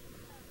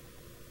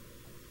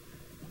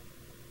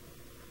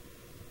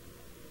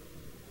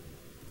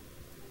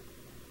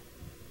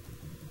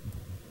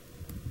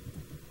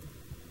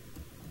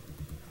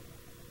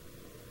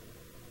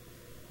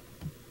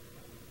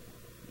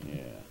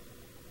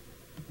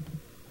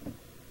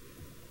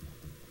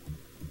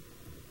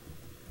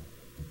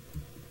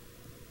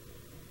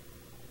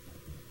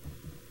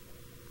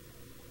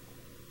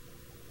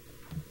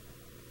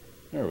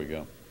 There we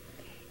go.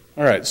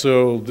 All right,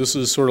 so this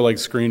is sort of like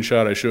the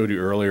screenshot I showed you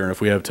earlier, and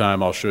if we have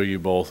time, I'll show you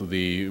both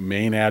the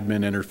main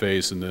admin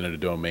interface and then a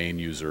domain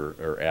user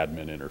or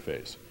admin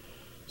interface.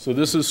 So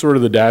this is sort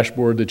of the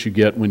dashboard that you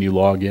get when you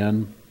log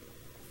in.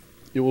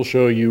 It will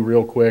show you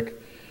real quick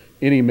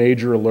any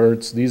major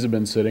alerts. These have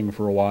been sitting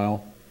for a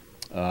while.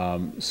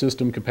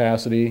 System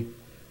capacity.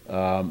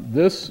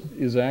 This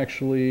is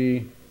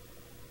actually,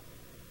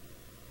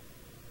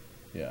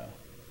 yeah.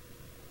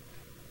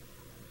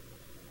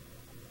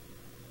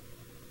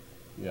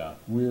 Yeah,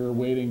 we're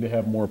waiting to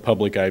have more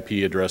public IP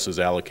addresses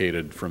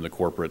allocated from the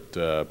corporate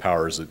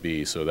powers that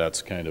be, so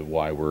that's kind of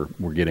why we're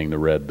getting the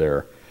red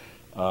there.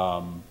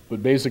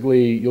 But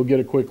basically, you'll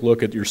get a quick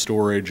look at your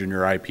storage and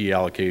your IP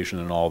allocation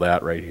and all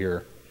that right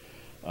here.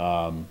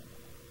 Go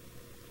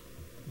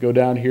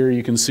down here,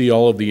 you can see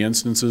all of the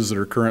instances that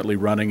are currently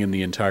running in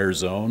the entire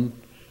zone,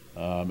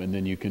 and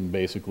then you can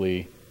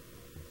basically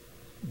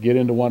get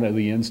into one of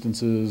the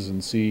instances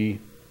and see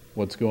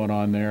what's going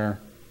on there.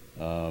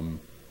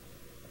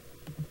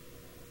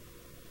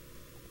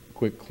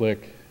 Quick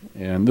click,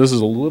 and this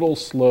is a little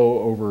slow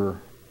over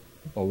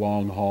a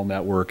long haul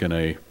network and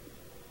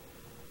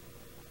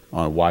on a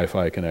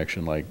Wi-Fi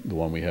connection like the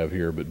one we have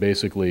here, but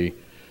basically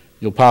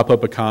you'll pop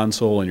up a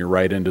console and you're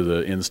right into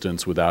the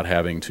instance without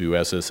having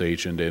to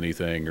SSH into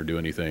anything or do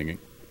anything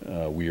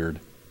weird.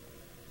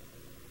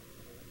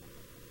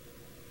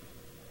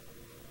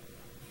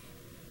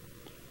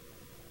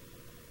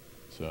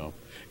 So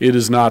it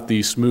is not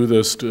the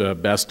smoothest,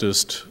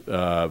 bestest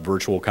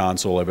virtual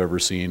console I've ever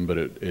seen, but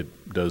it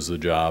does the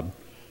job.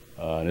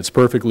 And it's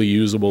perfectly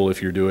usable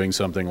if you're doing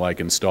something like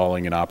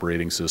installing an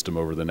operating system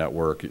over the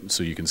network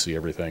so you can see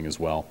everything as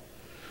well.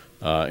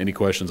 Any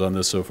questions on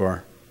this so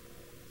far?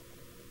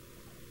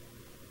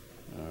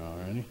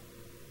 Alrighty.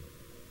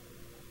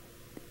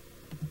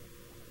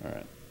 All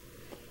right.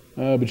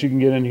 But you can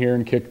get in here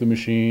and kick the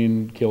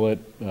machine, kill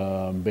it,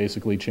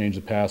 basically change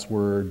the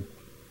password,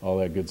 all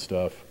that good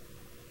stuff.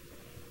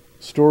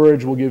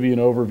 Storage will give you an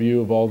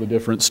overview of all the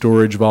different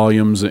storage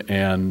volumes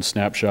and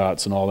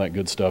snapshots and all that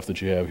good stuff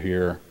that you have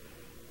here.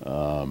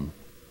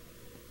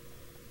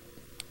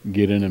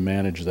 Get in and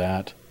manage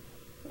that.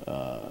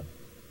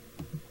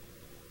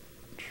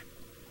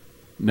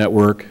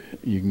 Network,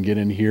 you can get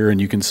in here and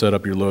you can set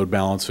up your load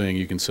balancing,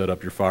 you can set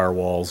up your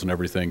firewalls and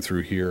everything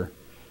through here.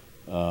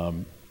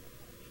 Templates,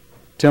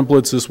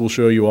 this will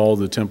show you all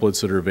the templates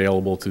that are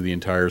available to the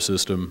entire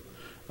system.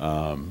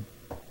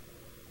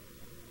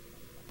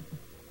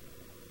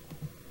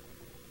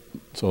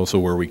 It's also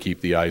where we keep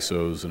the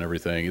ISOs and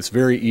everything. It's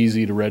very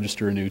easy to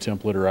register a new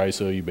template or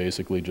ISO. You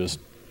basically just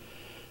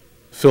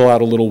fill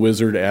out a little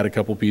wizard, add a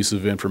couple pieces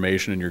of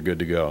information, and you're good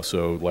to go.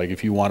 So like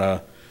if you want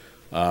to,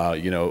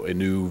 you know, a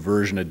new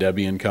version of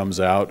Debian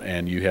comes out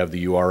and you have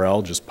the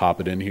URL, just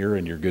pop it in here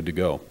and you're good to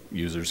go.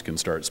 Users can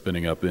start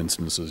spinning up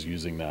instances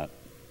using that.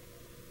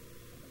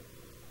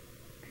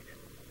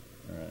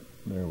 All right,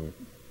 there we go.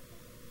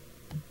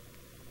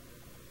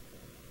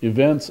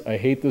 Events, I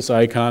hate this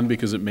icon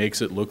because it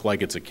makes it look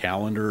like it's a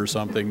calendar or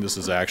something. This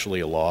is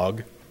actually a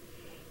log.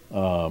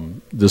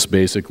 This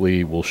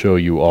basically will show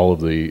you all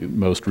of the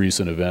most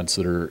recent events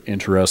that are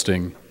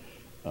interesting.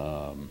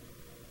 Or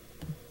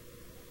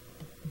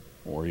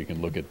you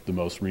can look at the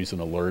most recent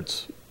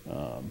alerts.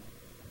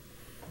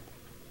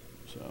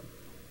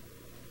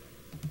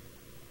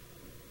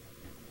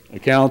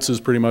 Accounts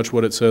is pretty much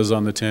what it says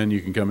on the tin.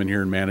 You can come in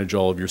here and manage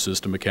all of your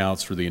system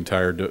accounts for the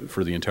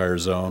entire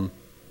zone.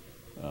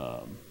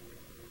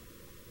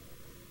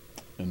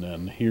 And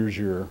then here's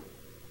your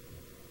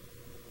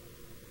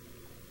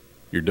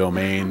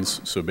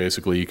domains. So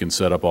basically you can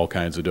set up all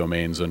kinds of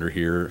domains under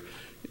here.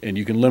 And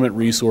you can limit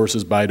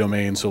resources by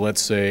domain. So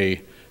let's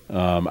say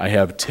I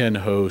have 10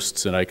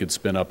 hosts and I could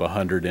spin up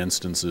 100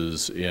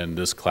 instances in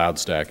this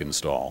CloudStack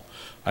install.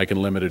 I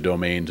can limit a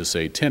domain to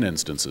say 10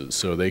 instances.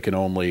 So they can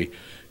only,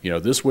 you know,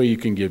 this way you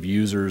can give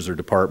users or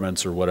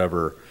departments or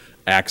whatever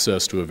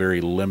access to a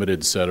very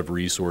limited set of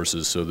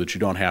resources so that you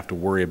don't have to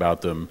worry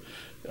about them.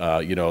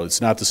 You know,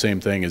 it's not the same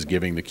thing as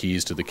giving the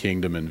keys to the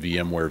kingdom in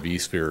VMware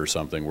vSphere or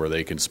something where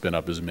they can spin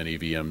up as many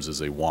VMs as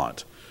they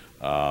want.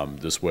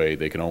 This way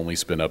they can only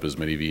spin up as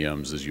many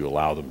VMs as you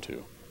allow them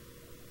to.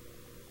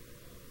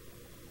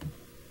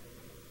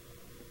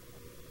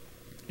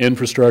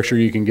 Infrastructure,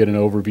 you can get an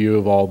overview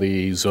of all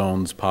the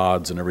zones,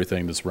 pods, and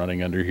everything that's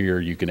running under here.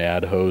 You can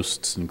add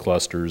hosts and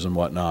clusters and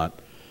whatnot.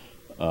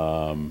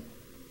 Don't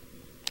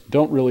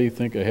really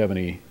think I have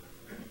any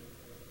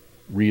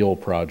real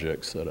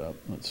projects set up.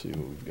 Let's see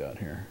what we've got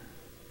here.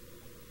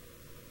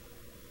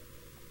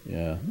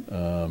 Yeah.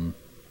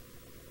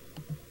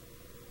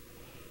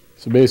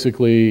 So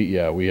basically,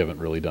 yeah, we haven't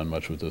really done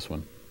much with this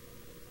one.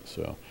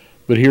 So,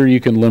 but here you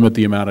can limit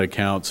the amount of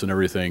accounts and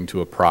everything to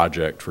a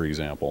project, for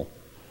example.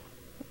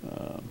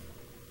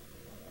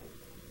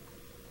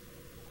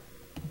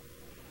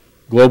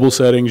 Global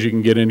settings, you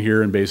can get in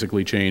here and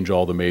basically change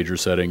all the major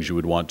settings you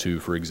would want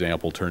to, for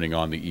example, turning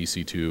on the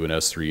EC2 and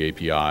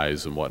S3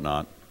 APIs and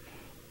whatnot.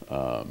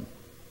 And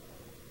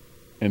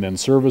then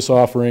service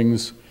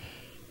offerings,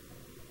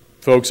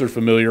 folks are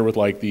familiar with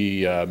like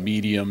the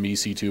medium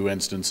EC2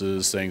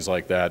 instances, things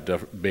like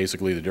that,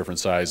 basically the different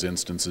size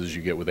instances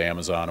you get with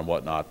Amazon and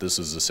whatnot. This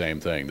is the same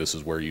thing. This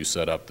is where you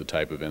set up the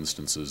type of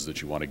instances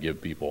that you want to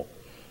give people.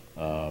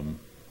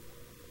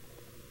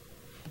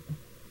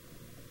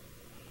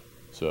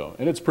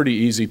 And it's pretty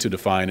easy to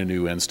define a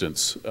new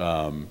instance.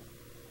 I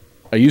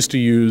used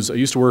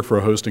to work for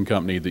a hosting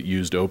company that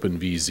used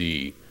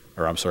OpenVZ,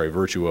 or I'm sorry,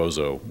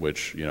 Virtuoso,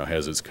 which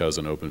has its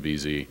cousin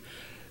OpenVZ.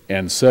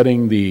 And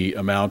setting the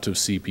amount of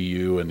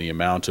CPU and the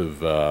amount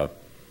of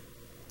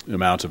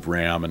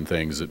RAM and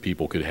things that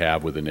people could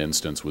have with an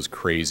instance was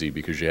crazy,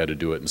 because you had to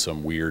do it in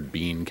some weird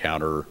bean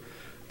counter,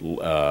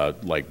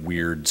 like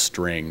weird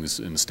strings,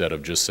 instead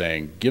of just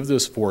saying, give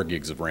this 4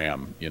 gigs of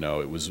RAM.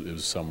 It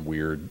was some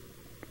weird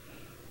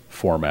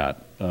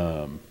format.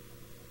 Yeah.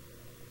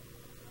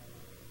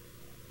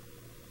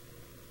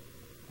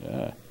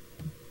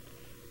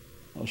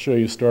 I'll show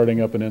you starting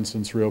up an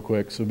instance real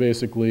quick. So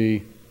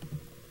basically,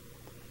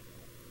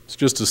 it's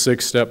just a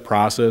 6-step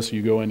process.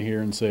 You go in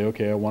here and say,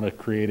 okay, I want to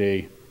create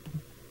a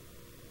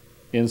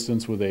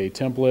instance with a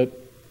template.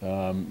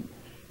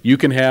 You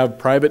can have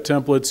private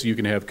templates, you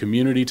can have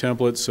community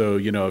templates. So,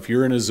 if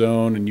you're in a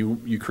zone and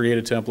you create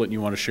a template and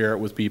you want to share it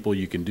with people,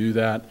 you can do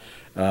that.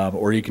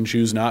 Or you can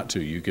choose not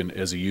to. You can,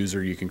 as a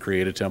user, you can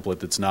create a template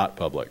that's not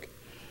public.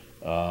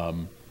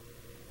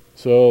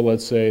 So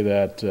let's say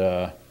that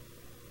I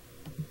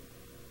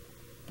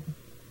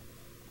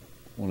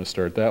want to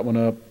start that one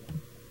up.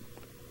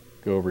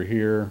 Go over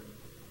here,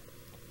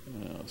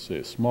 let's say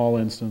a small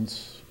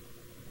instance.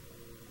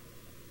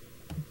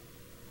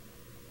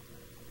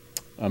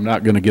 I'm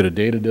not going to get a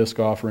data disk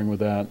offering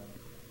with that.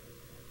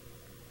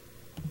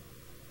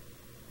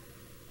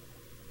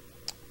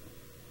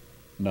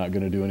 I'm not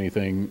going to do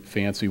anything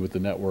fancy with the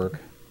network.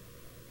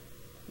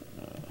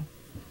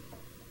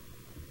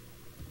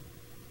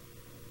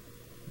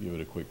 Give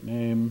it a quick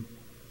name.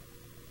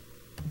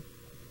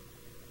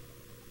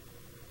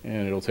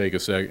 And it'll take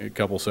a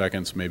couple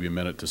seconds, maybe a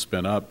minute to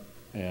spin up,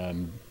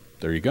 and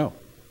there you go.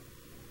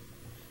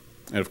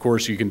 And of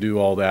course, you can do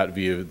all that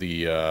via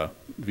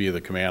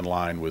the command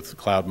line with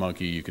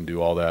CloudMonkey. You can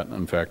do all that.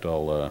 In fact,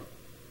 I'll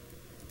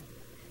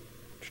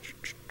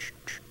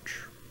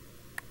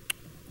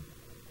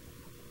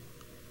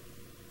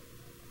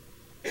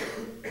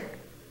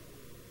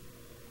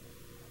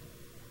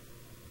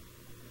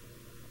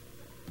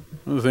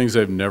one of the things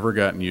I've never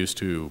gotten used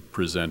to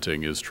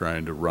presenting is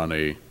trying to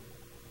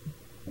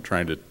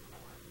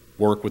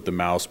work with the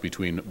mouse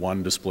between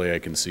one display I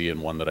can see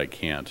and one that I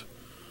can't.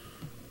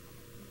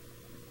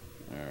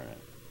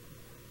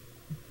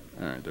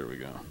 All right, there we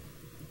go.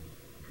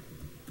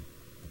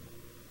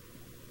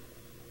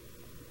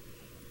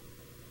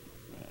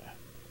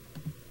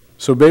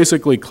 So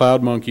basically,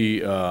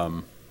 CloudMonkey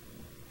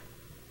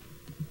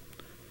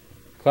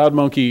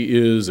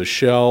is a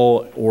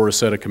shell or a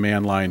set of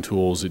command line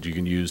tools that you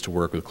can use to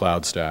work with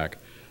CloudStack.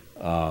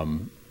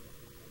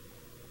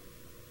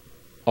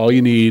 All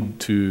you need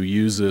to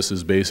use this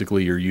is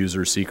basically your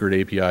user secret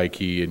API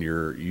key and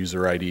your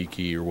user ID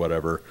key or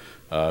whatever.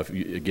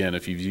 Again,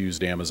 if you've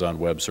used Amazon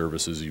Web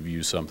Services, you've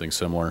used something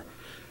similar.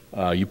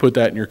 You put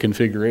that in your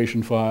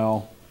configuration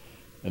file,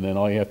 and then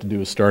all you have to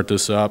do is start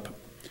this up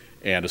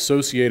and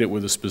associate it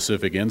with a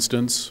specific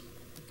instance.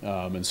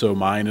 And so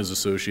mine is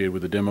associated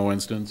with a demo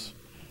instance.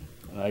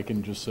 And I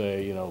can just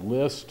say,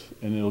 list,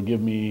 and it'll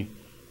give me,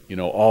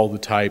 all the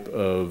type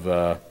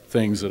of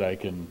things that I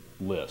can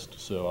list.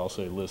 So I'll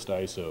say list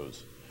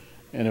ISOs,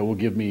 and it will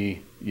give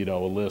me, a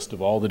list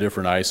of all the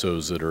different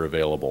ISOs that are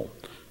available.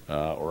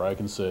 Or I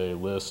can say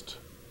list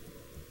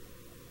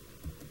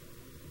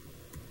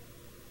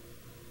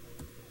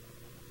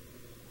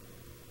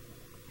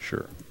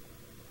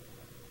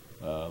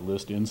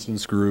list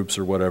instance groups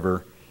or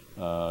whatever,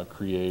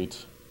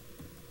 create,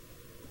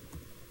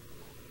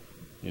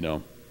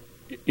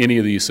 any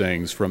of these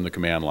things from the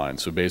command line.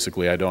 So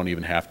basically, I don't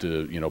even have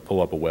to,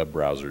 pull up a web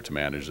browser to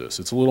manage this.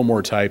 It's a little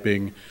more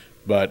typing,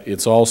 but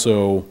it's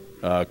also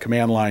a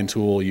command line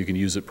tool. You can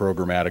use it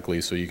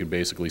programmatically, so you can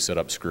basically set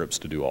up scripts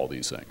to do all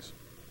these things.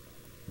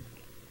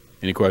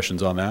 Any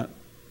questions on that?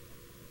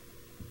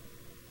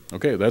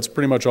 Okay, that's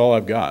pretty much all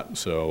I've got.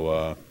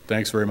 So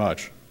thanks very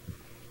much.